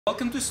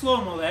Welcome to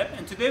Slow-Mo Lab,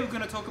 and today we're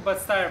going to talk about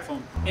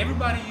styrofoam.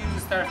 Everybody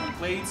uses styrofoam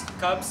plates,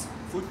 cups,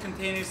 food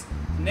containers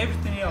and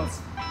everything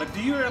else. But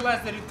do you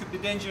realize that it could be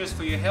dangerous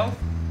for your health?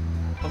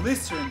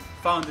 Polystyrene,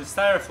 found in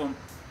styrofoam,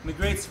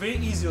 migrates very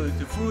easily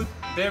to food,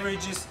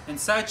 beverages and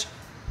such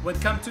when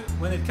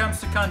it comes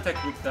to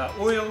contact with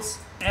oils,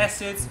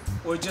 acids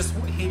or just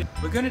heat.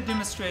 We're going to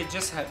demonstrate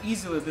just how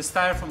easily the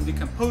styrofoam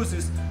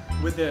decomposes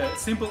with the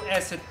simple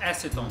acid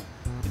acetone.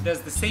 It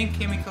does the same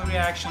chemical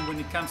reaction when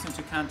it comes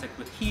into contact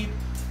with heat,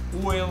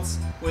 oils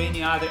or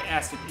any other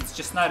acid. It's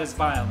just not as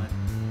violent.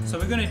 So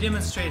we're going to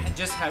demonstrate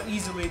just how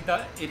easily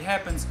it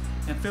happens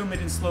and film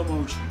it in slow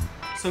motion.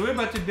 So we're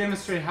about to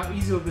demonstrate how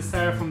easily the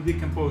styrofoam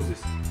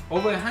decomposes.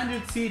 Over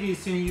 100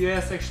 cities in the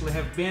US actually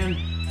have banned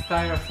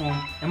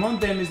styrofoam. Among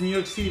them is New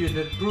York City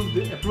that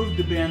approved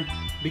the ban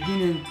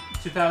beginning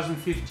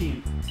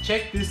 2015.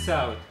 Check this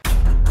out.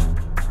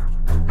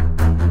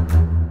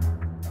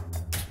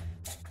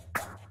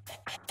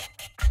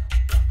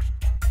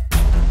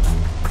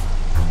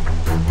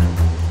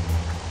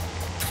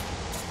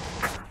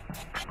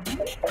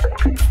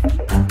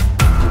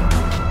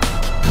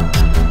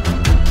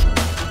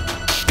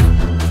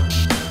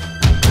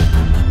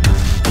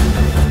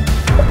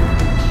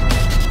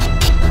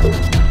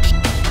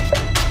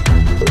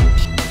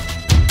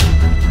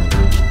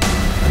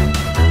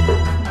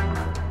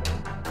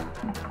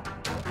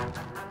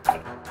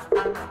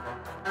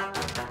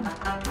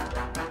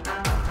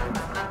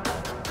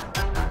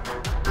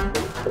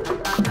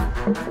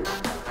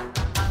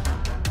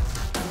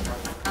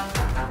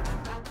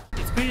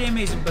 Pretty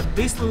amazing, but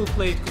this little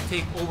plate could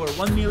take over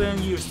 1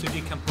 million years to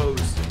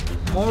decompose.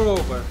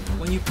 Moreover,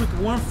 when you put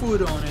warm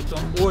food on it,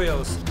 on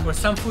oils, or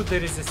some food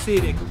that is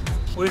acidic,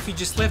 or if you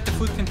just left the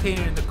food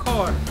container in the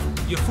car,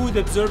 your food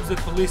absorbs the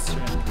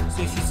polystyrene.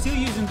 So if you're still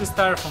using the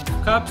styrofoam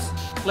for cups,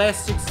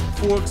 plastics,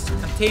 forks,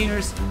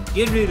 containers,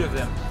 get rid of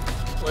them.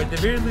 Or at the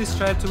very least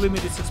try to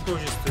limit its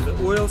exposures to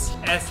the oils,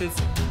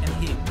 acids, and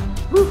heat.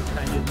 Whew,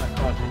 I need my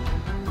coffee.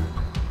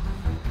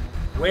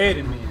 Wait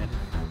a minute.